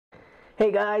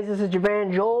Hey guys, this is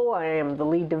Javan Joel. I am the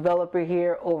lead developer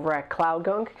here over at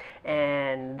Cloudgunk,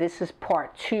 and this is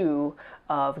part 2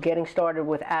 of getting started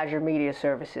with Azure Media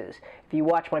Services. If you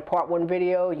watched my part 1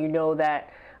 video, you know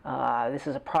that this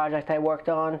is a project I worked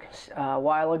on a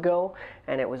while ago,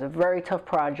 and it was a very tough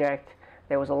project.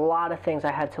 There was a lot of things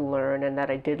I had to learn and that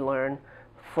I did learn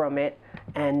from it,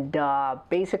 and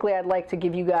basically I'd like to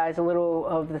give you guys a little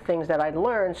of the things that I'd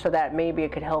learned so that maybe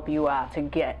it could help you out to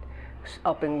get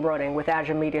up and running with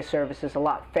Azure Media Services a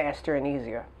lot faster and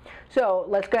easier. So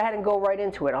let's go ahead and go right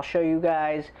into it. I'll show you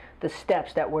guys the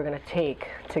steps that we're going to take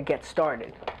to get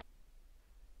started.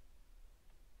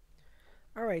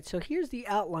 Alright, so here's the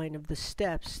outline of the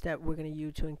steps that we're going to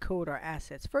use to encode our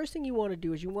assets. First thing you want to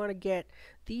do is you want to get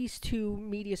these two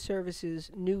Media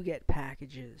Services NuGet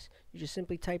packages. You just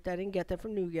simply type that in, get that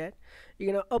from NuGet.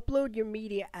 You're going to upload your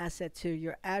media asset to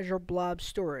your Azure Blob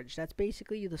storage. That's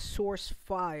basically the source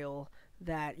file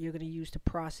that you're going to use to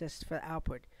process for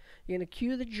output. You're going to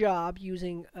queue the job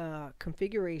using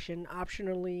configuration,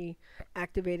 optionally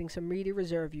activating some media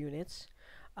reserve units.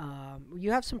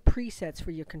 You have some presets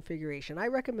for your configuration. I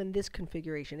recommend this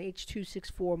configuration,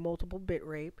 H.264 multiple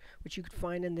bitrate, which you could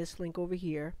find in this link over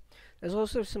here. There's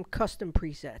also some custom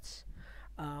presets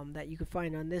that you can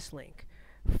find on this link.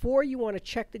 4, you want to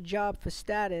check the job for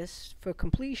status for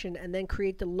completion and then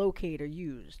create the locator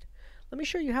used. Let me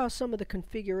show you how some of the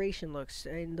configuration looks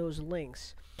in those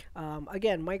links.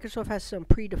 Again, Microsoft has some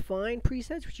predefined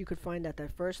presets, which you could find at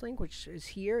that first link, which is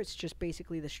here. It's just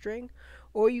basically the string.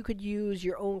 Or you could use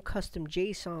your own custom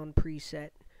JSON preset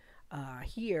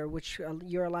here, which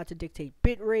you're allowed to dictate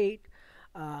bitrate,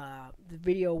 the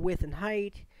video width and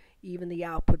height, even the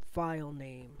output file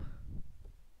name.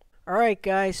 Alright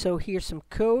guys, so here's some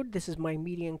code. This is my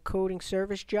media encoding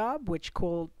service job, which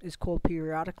is called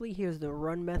periodically. Here's the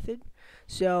run method.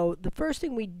 So the first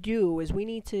thing we do is we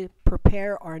need to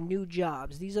prepare our new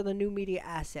jobs. These are the new media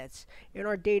assets. In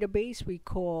our database, we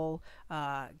call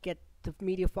get the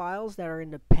media files that are in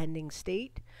the pending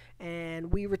state,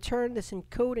 and we return this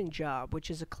encoding job, which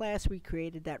is a class we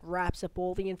created that wraps up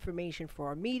all the information for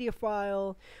our media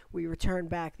file. We return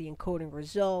back the encoding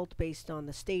result based on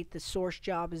the state the source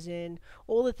job is in,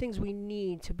 all the things we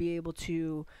need to be able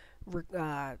to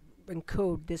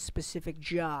encode this specific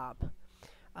job.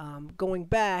 Going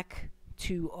back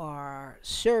to our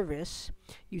service,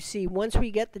 you see once we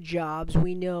get the jobs,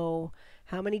 we know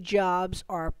how many jobs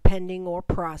are pending or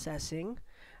processing,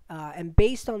 and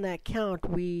based on that count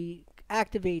we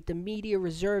activate the media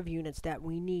reserve units that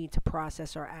we need to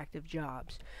process our active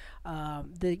jobs.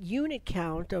 The unit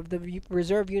count of the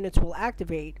reserve units we'll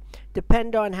activate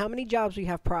depend on how many jobs we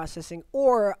have processing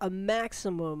or a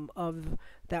maximum of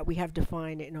that we have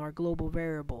defined in our global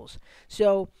variables.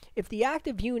 So if the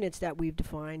active units that we've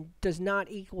defined does not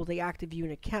equal the active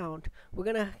unit count, we're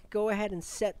going to go ahead and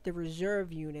set the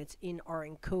reserve units in our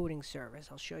encoding service.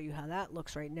 I'll show you how that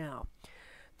looks right now.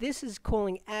 This is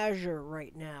calling Azure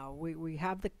right now. We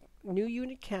have the new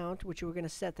unit count, which we're going to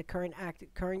set the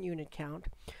current unit count.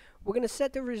 We're going to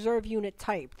set the reserve unit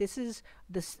type. This is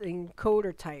the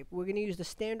encoder type. We're going to use the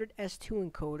standard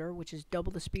S2 encoder, which is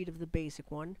double the speed of the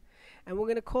basic one. And we're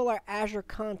going to call our Azure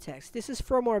context. This is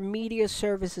from our Media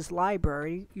Services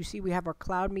library. You see we have our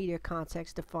Cloud Media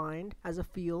context defined as a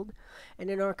field. And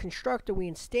in our constructor, we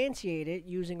instantiate it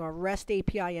using our REST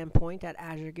API endpoint that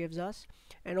Azure gives us,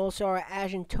 and also our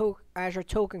Azure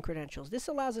token credentials. This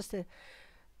allows us to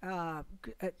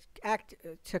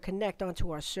connect onto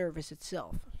our service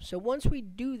itself. So once we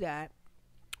do that,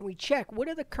 we check what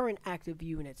are the current active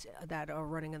units that are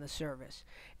running on the service.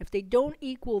 If they don't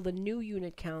equal the new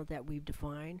unit count that we've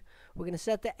defined, we're going to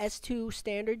set the S2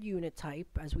 standard unit type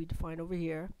as we define over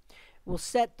here. We'll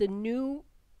set the new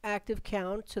active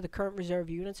count to the current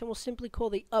reserve units, and we'll simply call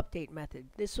the update method.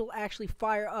 This will actually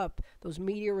fire up those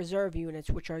media reserve units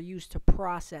which are used to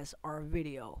process our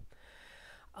video.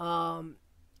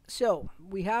 So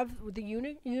we have the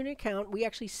unit count. We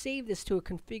actually save this to a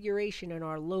configuration in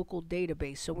our local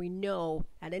database so we know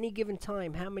at any given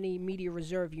time how many media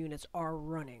reserve units are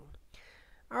running.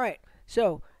 Alright,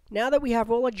 so now that we have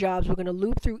all our jobs, we're going to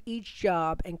loop through each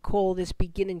job and call this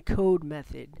begin encode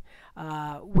method.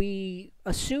 We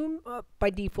assume by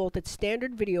default it's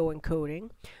standard video encoding,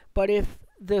 but if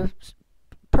the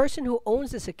person who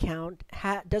owns this account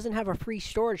doesn't have a free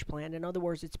storage plan, in other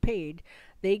words it's paid,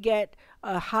 they get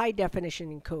a high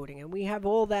definition encoding, and we have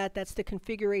all that. That's the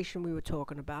configuration we were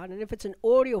talking about. And if it's an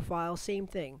audio file, same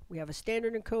thing. We have a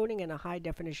standard encoding and a high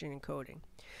definition encoding.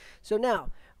 So now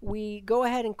we go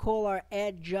ahead and call our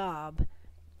add job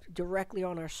directly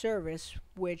on our service,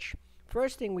 which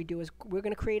first thing we do is we're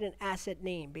going to create an asset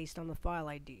name based on the file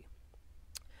ID.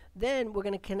 Then we're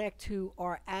going to connect to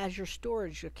our Azure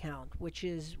storage account, which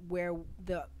is where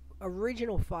the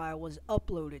original file was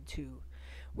uploaded to.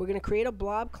 We're going to create a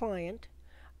Blob client.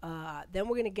 Then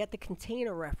we're going to get the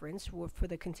container reference for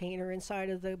the container inside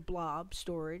of the Blob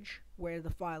storage where the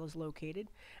file is located.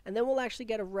 And then we'll actually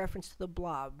get a reference to the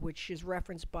Blob, which is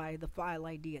referenced by the file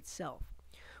ID itself.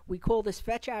 We call this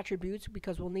fetch attributes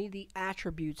because we'll need the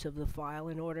attributes of the file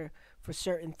in order for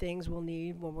certain things we'll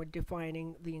need when we're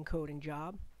defining the encoding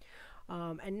job.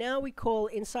 And now we call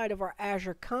inside of our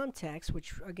Azure context,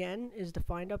 which again is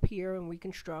defined up here and we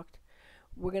construct.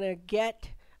 We're going to get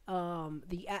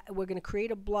we're going to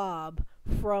create a blob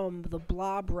from the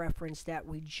blob reference that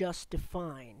we just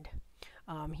defined.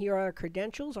 Here are our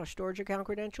credentials, our storage account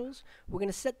credentials. We're going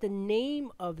to set the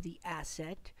name of the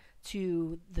asset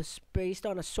to based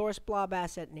on a source blob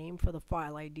asset name for the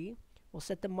file ID. We'll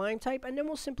set the MIME type, and then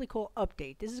we'll simply call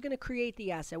update. This is going to create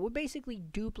the asset. We're basically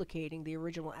duplicating the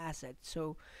original asset,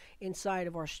 so inside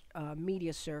of our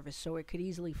media service, so it could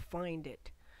easily find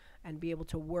it and be able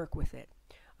to work with it.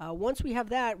 Once we have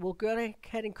that, we'll go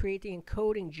ahead and create the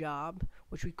encoding job,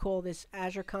 which we call this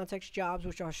Azure Context Jobs,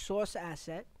 which are our source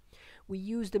asset. We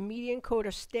use the Media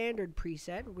Encoder Standard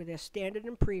preset with their standard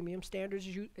and premium. Standard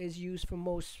is used for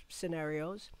most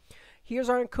scenarios. Here's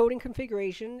our encoding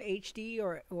configuration, HD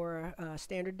or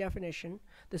standard definition.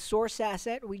 The source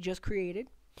asset we just created,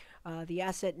 the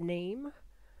asset name,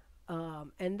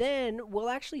 and then we'll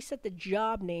actually set the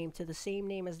job name to the same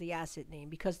name as the asset name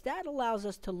because that allows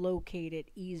us to locate it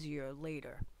easier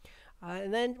later.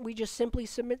 And then we just simply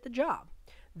submit the job.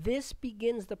 This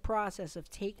begins the process of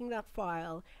taking that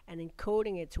file and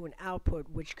encoding it to an output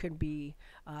which could be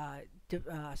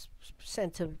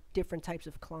sent to different types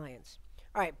of clients.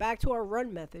 All right, back to our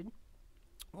run method.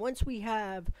 Once we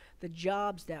have the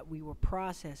jobs that we were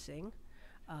processing,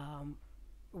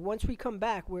 once we come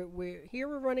back,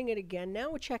 we're running it again.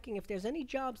 Now we're checking if there's any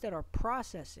jobs that are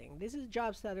processing. This is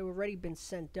jobs that have already been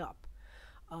sent up.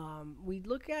 We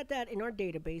look at that in our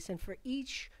database, and for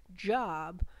each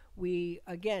job, we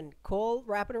again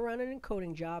wrap it around an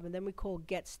encoding job, and then we call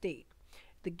get state.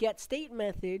 The get state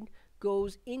method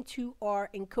goes into our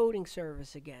encoding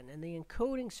service again, and the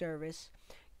encoding service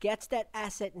gets that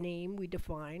asset name we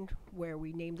defined where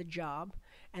we name the job,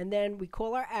 and then we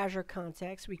call our Azure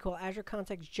context. We call Azure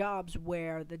context jobs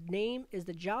where the name is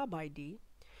the job ID.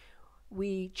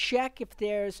 We check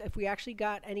if we actually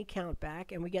got any count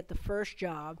back, and we get the first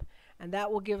job, and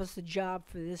that will give us the job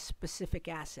for this specific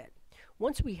asset.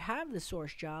 Once we have the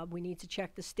source job, we need to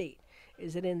check the state.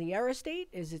 Is it in the error state?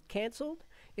 Is it canceled?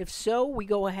 If so, we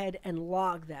go ahead and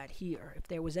log that here if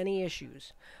there was any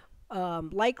issues.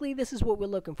 Likely this is what we're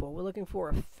looking for. We're looking for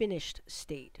a finished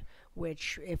state,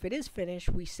 which if it is finished,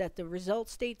 we set the result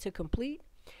state to complete,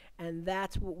 and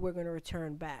that's what we're going to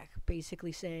return back,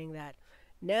 basically saying that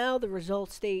now the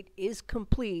result state is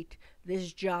complete,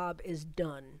 this job is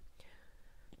done.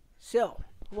 So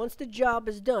once the job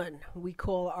is done, we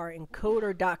call our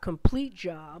encoder.complete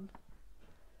job,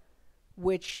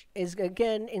 which is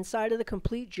again inside of the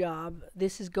complete job.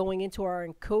 This is going into our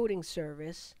encoding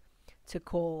service to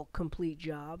call complete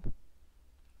job.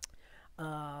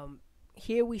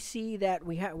 Here we see that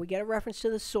we get a reference to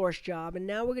the source job, and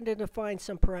now we're going to define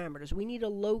some parameters. We need a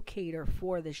locator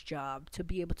for this job to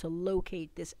be able to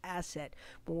locate this asset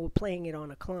when we're playing it on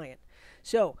a client.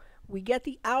 So we get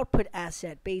the output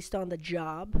asset based on the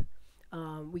job.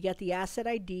 We get the asset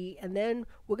ID, and then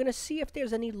we're going to see if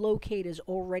there's any locators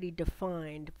already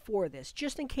defined for this,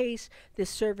 just in case this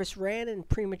service ran and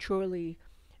prematurely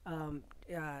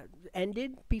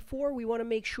ended before. We want to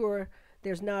make sure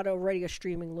there's not already a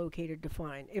streaming locator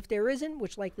defined. If there isn't,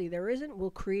 which likely there isn't, we'll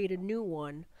create a new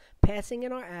one, passing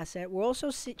in our asset. We're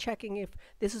also checking if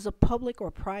this is a public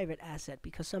or private asset,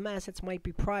 because some assets might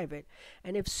be private,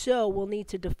 and if so, we'll need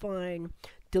to define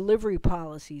delivery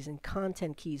policies and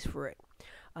content keys for it.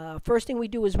 First thing we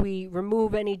do is we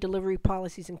remove any delivery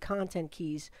policies and content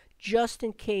keys, just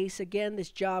in case, again,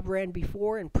 this job ran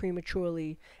before and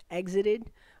prematurely exited.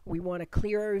 We want to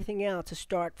clear everything out to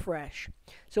start fresh.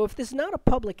 So if this is not a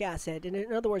public asset, and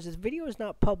in other words, this video is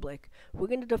not public, we're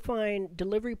going to define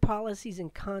delivery policies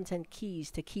and content keys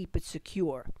to keep it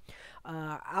secure.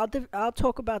 I'll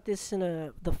talk about this in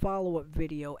the follow-up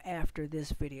video after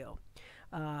this video.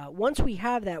 Once we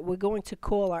have that, we're going to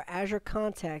call our Azure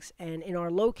context, and in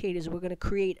our locators, we're going to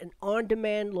create an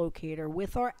on-demand locator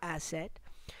with our asset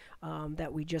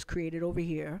that we just created over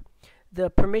here. The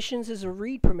permissions is a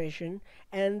read permission,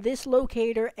 and this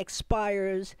locator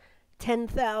expires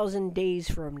 10,000 days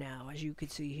from now, as you can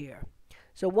see here.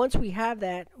 So once we have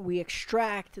that, we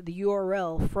extract the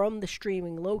URL from the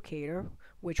streaming locator,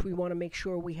 which we want to make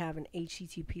sure we have an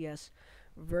HTTPS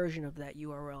version of that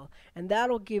URL. And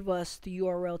that'll give us the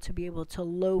URL to be able to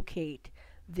locate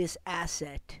this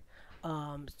asset,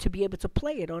 to be able to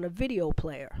play it on a video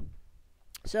player.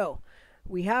 So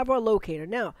we have our locator.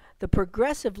 Now, the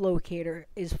progressive locator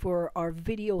is for our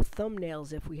video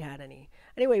thumbnails if we had any.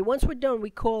 Anyway, once we're done, we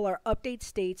call our update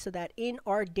state so that in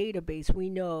our database we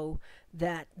know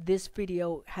that this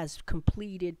video has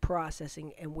completed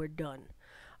processing and we're done.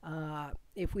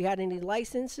 If we had any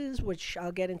licenses, which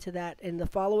I'll get into that in the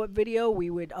follow-up video, we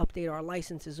would update our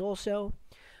licenses also.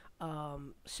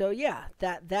 So yeah,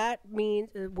 that means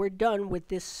we're done with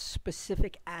this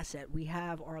specific asset. We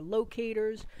have our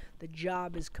locators. The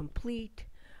job is complete.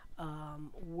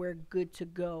 We're good to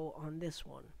go on this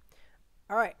one.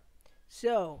 All right.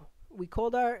 So we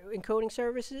called our encoding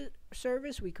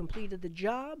service. We completed the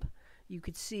job. You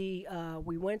could see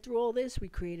we went through all this. We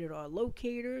created our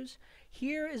locators.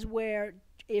 Here is where,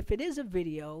 if it is a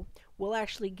video, we'll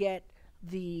actually get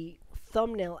the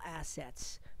thumbnail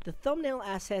assets. The thumbnail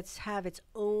assets have its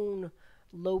own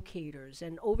locators,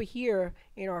 and over here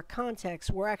in our context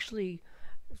we're actually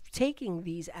taking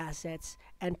these assets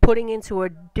and putting into a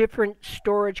different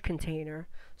storage container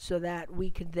so that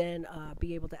we could then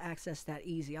be able to access that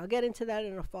easy. I'll get into that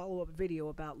in a follow-up video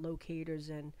about locators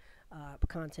and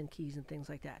content keys and things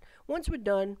like that. Once we're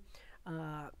done,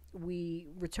 we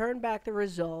return back the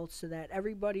results so that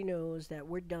everybody knows that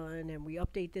we're done, and we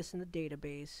update this in the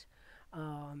database.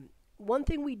 One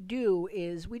thing we do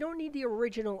is we don't need the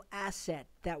original asset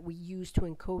that we use to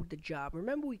encode the job.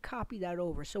 Remember, we copied that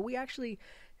over. So we actually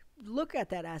look at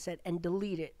that asset and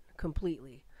delete it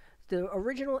completely. The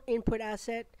original input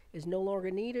asset is no longer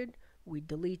needed. We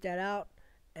delete that out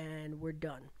and we're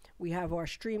done. We have our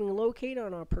streaming locator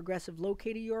on our progressive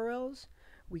locator URLs.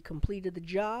 We completed the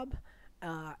job,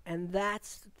 and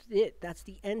that's it. That's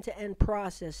the end-to-end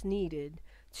process needed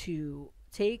to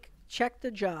check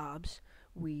the jobs.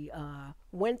 We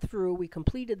went through, we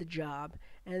completed the job,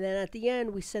 and then at the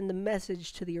end we send the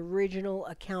message to the original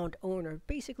account owner,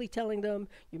 basically telling them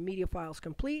your media file's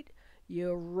complete,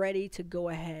 you're ready to go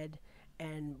ahead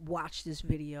and watch this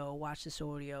video, watch this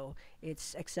audio.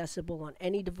 It's accessible on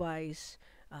any device,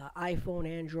 iPhone,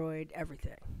 Android,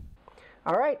 everything.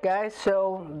 Alright guys,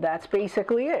 so that's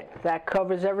basically it. That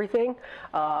covers everything.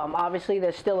 Obviously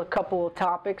there's still a couple of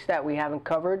topics that we haven't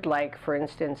covered, like for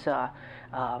instance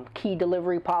key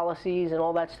delivery policies and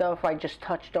all that stuff. I just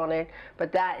touched on it,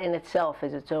 but that in itself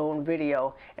is its own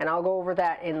video, and I'll go over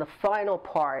that in the final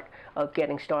part of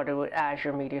getting started with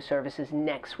Azure Media Services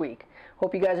next week.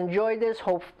 Hope you guys enjoyed this.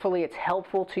 Hopefully it's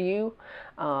helpful to you.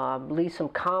 Leave some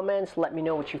comments. Let me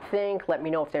know what you think. Let me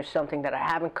know if there's something that I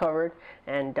haven't covered.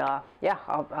 And yeah,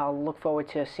 I'll look forward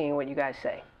to seeing what you guys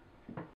say.